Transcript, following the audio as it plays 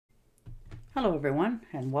Hello everyone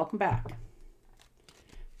and welcome back.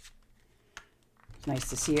 It's nice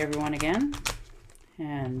to see everyone again,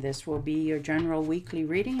 and this will be your general weekly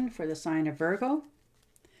reading for the sign of Virgo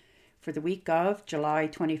for the week of July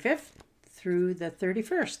 25th through the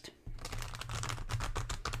 31st.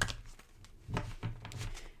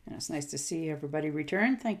 And it's nice to see everybody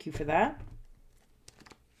return. Thank you for that.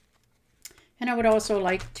 And I would also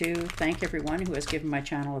like to thank everyone who has given my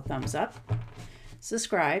channel a thumbs up,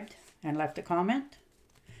 subscribed, and left a comment.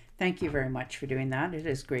 Thank you very much for doing that. It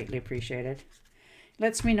is greatly appreciated. It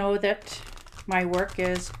lets me know that my work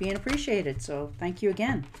is being appreciated, so thank you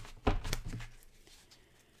again.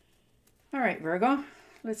 All right, Virgo,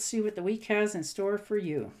 let's see what the week has in store for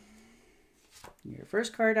you. Your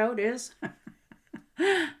first card out is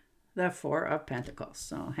the Four of Pentacles.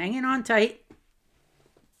 So hanging on tight,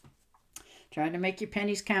 trying to make your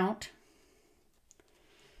pennies count,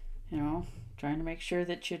 trying to make sure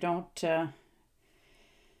that you don't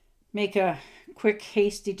make a quick,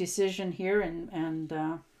 hasty decision here and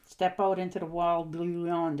step out into the wild blue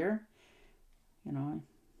yonder.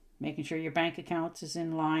 Making sure your bank account is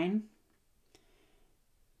in line.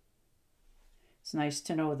 It's nice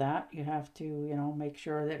to know that. You have to, make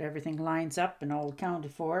sure that everything lines up and all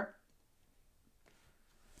accounted for.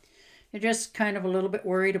 You're just kind of a little bit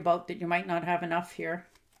worried about that you might not have enough here.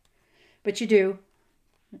 But you do.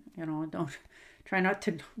 Don't try not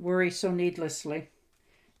to worry so needlessly.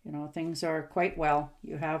 Things are quite well.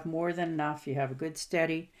 You have more than enough. You have a good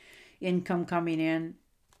steady income coming in.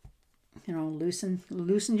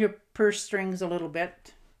 Loosen your purse strings a little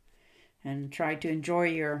bit and try to enjoy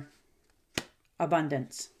your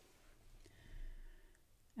abundance.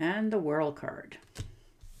 And the World card.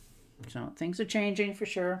 So things are changing for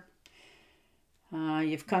sure.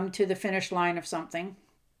 You've come to the finish line of something.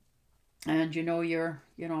 And you're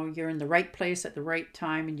in the right place at the right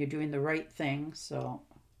time and you're doing the right thing. So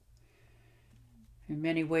in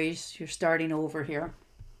many ways, you're starting over here.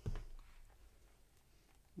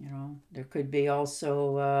 There could be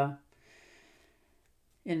also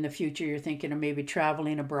in the future, you're thinking of maybe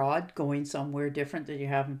traveling abroad, going somewhere different that you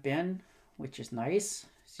haven't been, which is nice.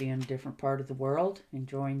 Seeing a different part of the world,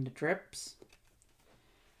 enjoying the trips.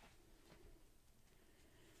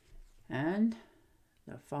 And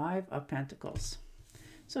the Five of Pentacles.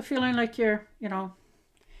 So feeling like you're,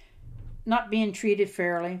 not being treated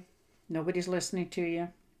fairly. Nobody's listening to you.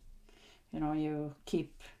 You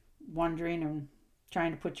keep wondering and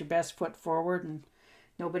trying to put your best foot forward and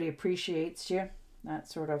nobody appreciates you. That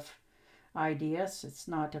sort of ideas. It's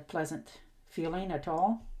not a pleasant feeling at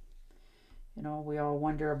all. We all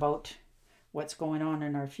wonder about what's going on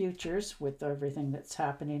in our futures with everything that's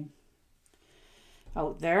happening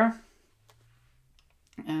out there.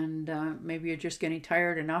 And maybe you're just getting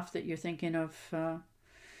tired enough that you're thinking of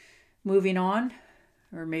moving on.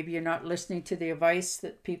 Or maybe you're not listening to the advice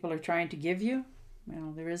that people are trying to give you.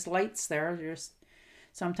 There is lights there.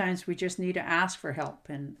 Sometimes we just need to ask for help.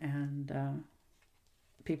 And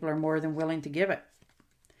people are more than willing to give it.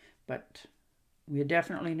 But we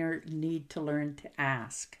definitely need to learn to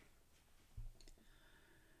ask.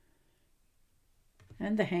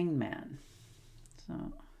 And the Hangman.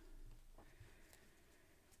 So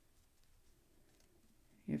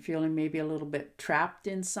you're feeling maybe a little bit trapped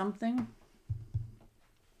in something.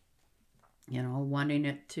 Wanting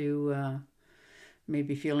it to,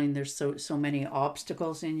 maybe feeling there's so many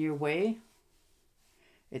obstacles in your way.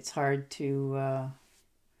 It's hard to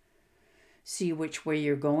see which way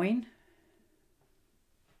you're going.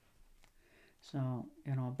 So,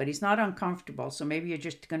 but he's not uncomfortable. So maybe you're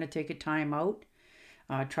just going to take a time out.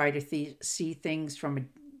 Try to see things from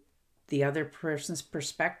the other person's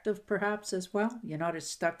perspective, perhaps, as well. You're not as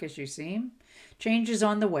stuck as you seem. Change is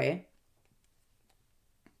on the way.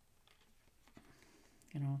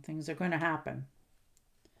 Things are going to happen.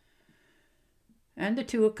 And the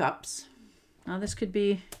Two of Cups. Now, this could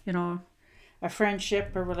be, a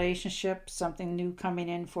friendship, a relationship, something new coming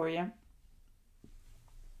in for you.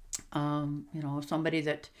 Somebody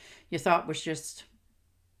that you thought was just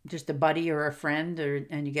a buddy or a friend,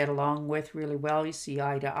 and you get along with really well. You see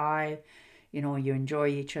eye to eye. You enjoy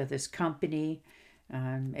each other's company.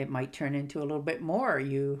 It might turn into a little bit more.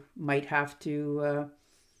 You might have to,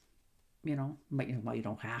 you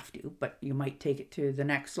don't have to, but you might take it to the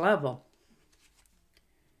next level.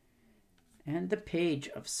 And the Page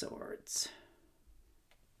of Swords.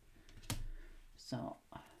 So,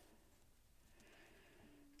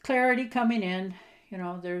 clarity coming in.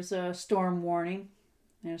 There's a storm warning.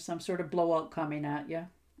 There's some sort of blowout coming at you.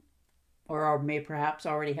 Or may perhaps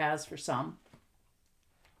already has for some.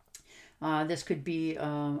 This could be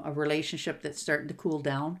a relationship that's starting to cool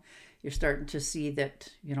down. you're starting to see that,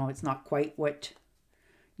 you know, it's not quite what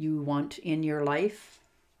you want in your life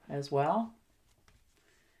as well.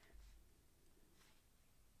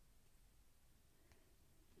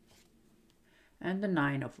 And the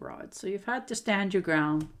Nine of Rods. So you've had to stand your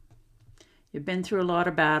ground. You've been through a lot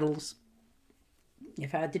of battles.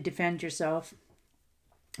 You've had to defend yourself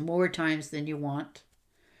more times than you want.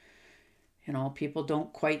 You know, people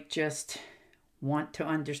don't quite just want to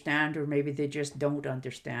understand, or maybe they just don't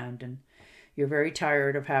understand. And you're very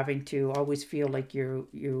tired of having to always feel like you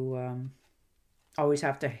always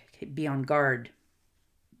have to be on guard.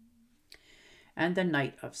 And the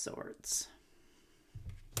Knight of Swords.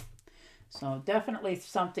 So definitely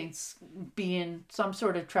something's being, some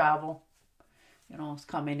sort of travel, you know, is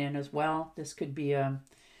coming in as well. This could be a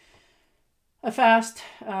fast,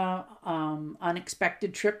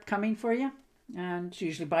 unexpected trip coming for you. And it's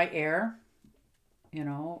usually by air, you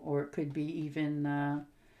know, or it could be even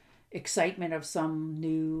excitement of some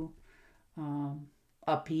new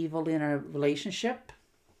upheaval in a relationship.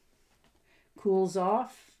 Cools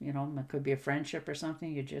off, you know, it could be a friendship or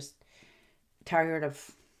something. You're just tired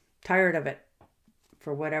of it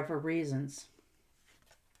for whatever reasons.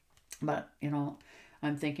 But, you know,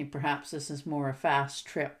 I'm thinking perhaps this is more a fast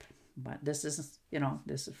trip. But this is, you know,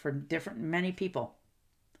 this is for many people.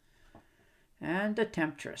 And the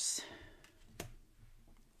Temptress.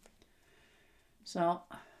 So,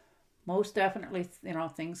 most definitely, you know,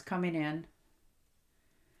 things coming in.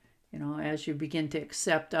 You know, as you begin to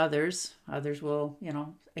accept others, others will, you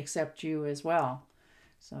know, accept you as well.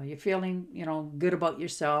 So you're feeling, you know, good about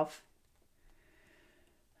yourself.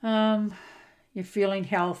 You're feeling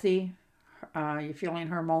healthy. You're feeling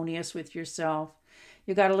harmonious with yourself.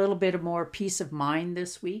 You got a little bit of more peace of mind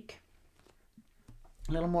this week.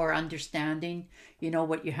 A little more understanding. You know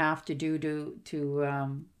what you have to do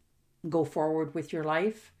to go forward with your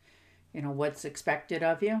life. You know what's expected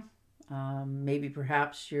of you. Maybe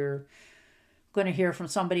perhaps you're going to hear from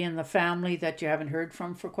somebody in the family that you haven't heard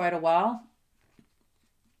from for quite a while.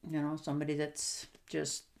 You know, somebody that's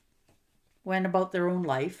just went about their own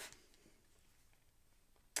life.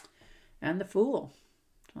 And the Fool.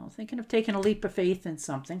 So thinking of taking a leap of faith in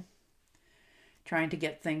something. Trying to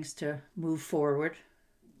get things to move forward.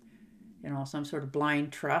 You know, some sort of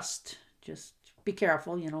blind trust. Just be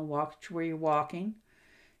careful, you know, watch where you're walking.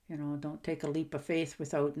 You know, don't take a leap of faith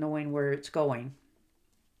without knowing where it's going.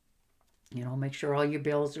 You know, make sure all your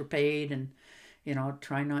bills are paid and, you know,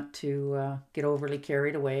 try not to get overly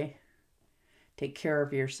carried away. Take care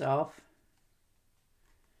of yourself.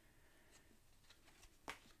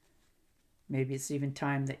 Maybe it's even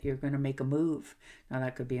time that you're going to make a move. Now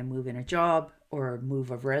that could be a move in a job or a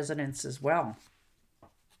move of residence as well.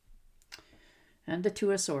 And the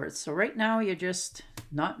Two of Swords. So right now you're just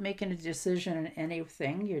not making a decision on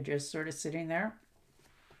anything. You're just sort of sitting there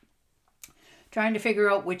trying to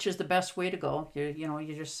figure out which is the best way to go. You're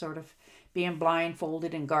just sort of being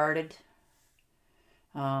blindfolded and guarded.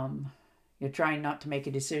 You're trying not to make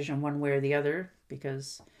a decision one way or the other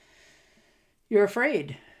because you're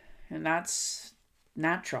afraid. And that's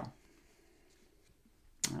natural.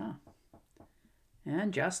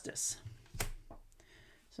 And Justice.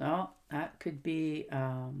 So that could be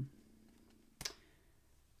a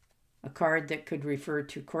card that could refer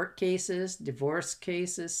to court cases, divorce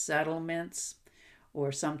cases, settlements,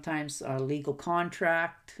 or sometimes a legal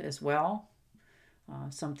contract as well.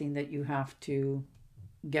 Something that you have to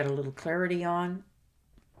get a little clarity on.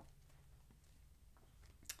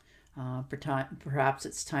 Perhaps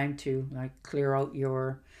it's time to clear out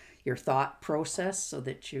your thought process so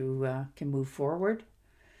that you can move forward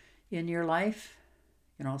in your life.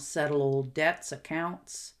 You know, settle old debts,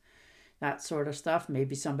 accounts, that sort of stuff.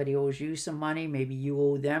 Maybe somebody owes you some money. Maybe you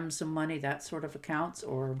owe them some money, that sort of accounts,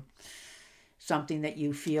 or something that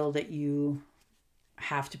you feel that you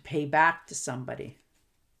have to pay back to somebody.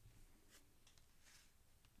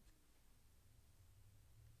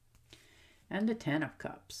 And the Ten of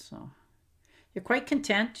Cups. So you're quite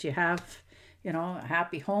content. You have, you know, a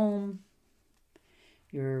happy home.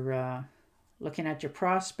 You're looking at your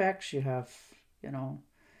prospects. You have, you know,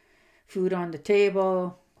 food on the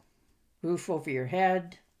table, roof over your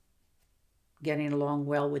head, getting along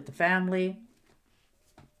well with the family.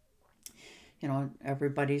 You know,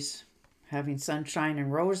 everybody's having sunshine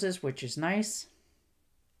and roses, which is nice.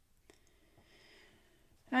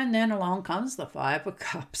 And then along comes the Five of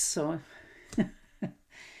Cups. So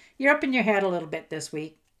you're up in your head a little bit this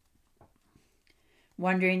week.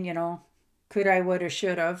 Wondering, you know, could I, would, or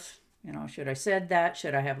should have. You know, should I said that?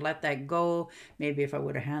 Should I have let that go? Maybe if I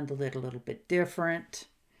would have handled it a little bit different.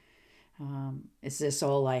 Is this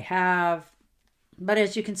all I have? But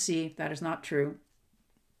as you can see, that is not true.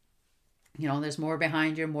 You know, there's more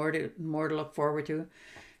behind you, more to look forward to.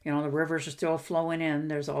 You know, the rivers are still flowing in.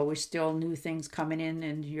 There's always still new things coming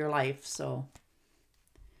in your life. So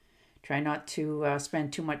try not to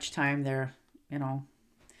spend too much time there, you know,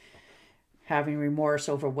 having remorse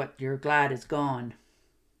over what you're glad is gone.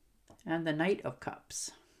 And the Knight of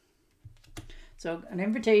Cups. So an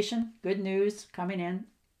invitation, good news coming in.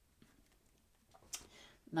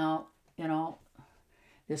 Now, you know,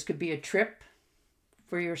 this could be a trip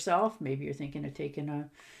for yourself. Maybe you're thinking of taking a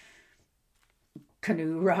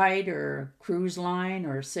canoe ride or cruise line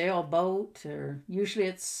or sailboat, or usually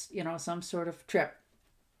it's, you know, some sort of trip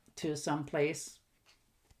to some place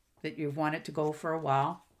that you've wanted to go for a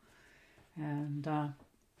while. And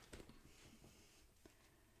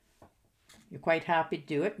you're quite happy to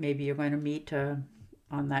do it. Maybe you're going to meet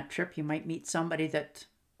on that trip, you might meet somebody that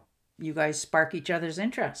you guys spark each other's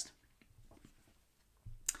interest.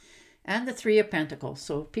 And the Three of Pentacles.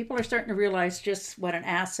 So people are starting to realize just what an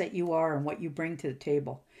asset you are and what you bring to the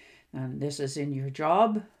table. And this is in your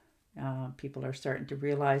job. People are starting to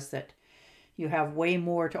realize that you have way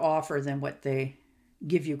more to offer than what they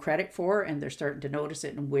give you credit for. And they're starting to notice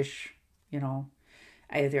it and wish, you know,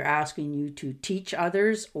 either asking you to teach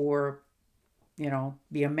others or, you know,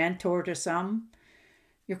 be a mentor to some.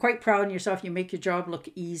 You're quite proud of yourself. You make your job look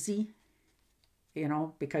easy, you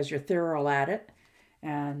know, because you're thorough at it.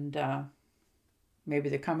 And maybe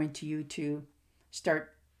they're coming to you to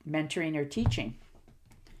start mentoring or teaching.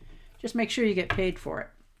 Just make sure you get paid for it.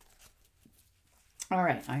 All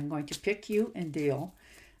right, I'm going to pick you and deal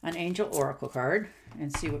an Angel Oracle card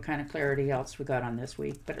and see what kind of clarity else we got on this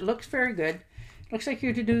week. But it looks very good. It looks like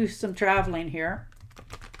you're to do some traveling here.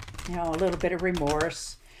 You know, a little bit of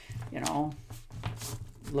remorse, you know,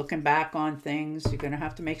 looking back on things. You're going to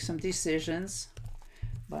have to make some decisions.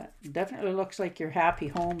 But it definitely looks like you're happy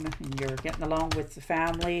home and you're getting along with the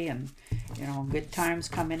family and, you know, good times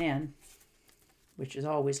coming in, which is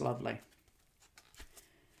always lovely.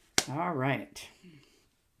 All right.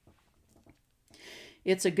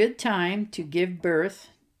 It's a good time to give birth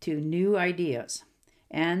to new ideas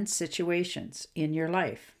and situations in your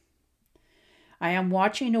life. I am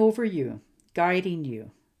watching over you, guiding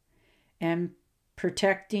you, and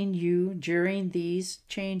protecting you during these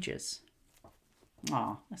changes.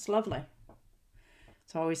 Oh, that's lovely.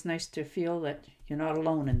 It's always nice to feel that you're not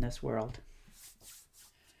alone in this world.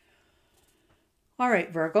 All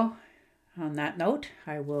right, Virgo. On that note,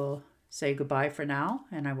 I will say goodbye for now,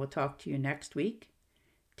 and I will talk to you next week.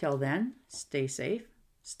 Till then, stay safe,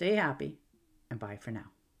 stay happy, and bye for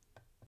now.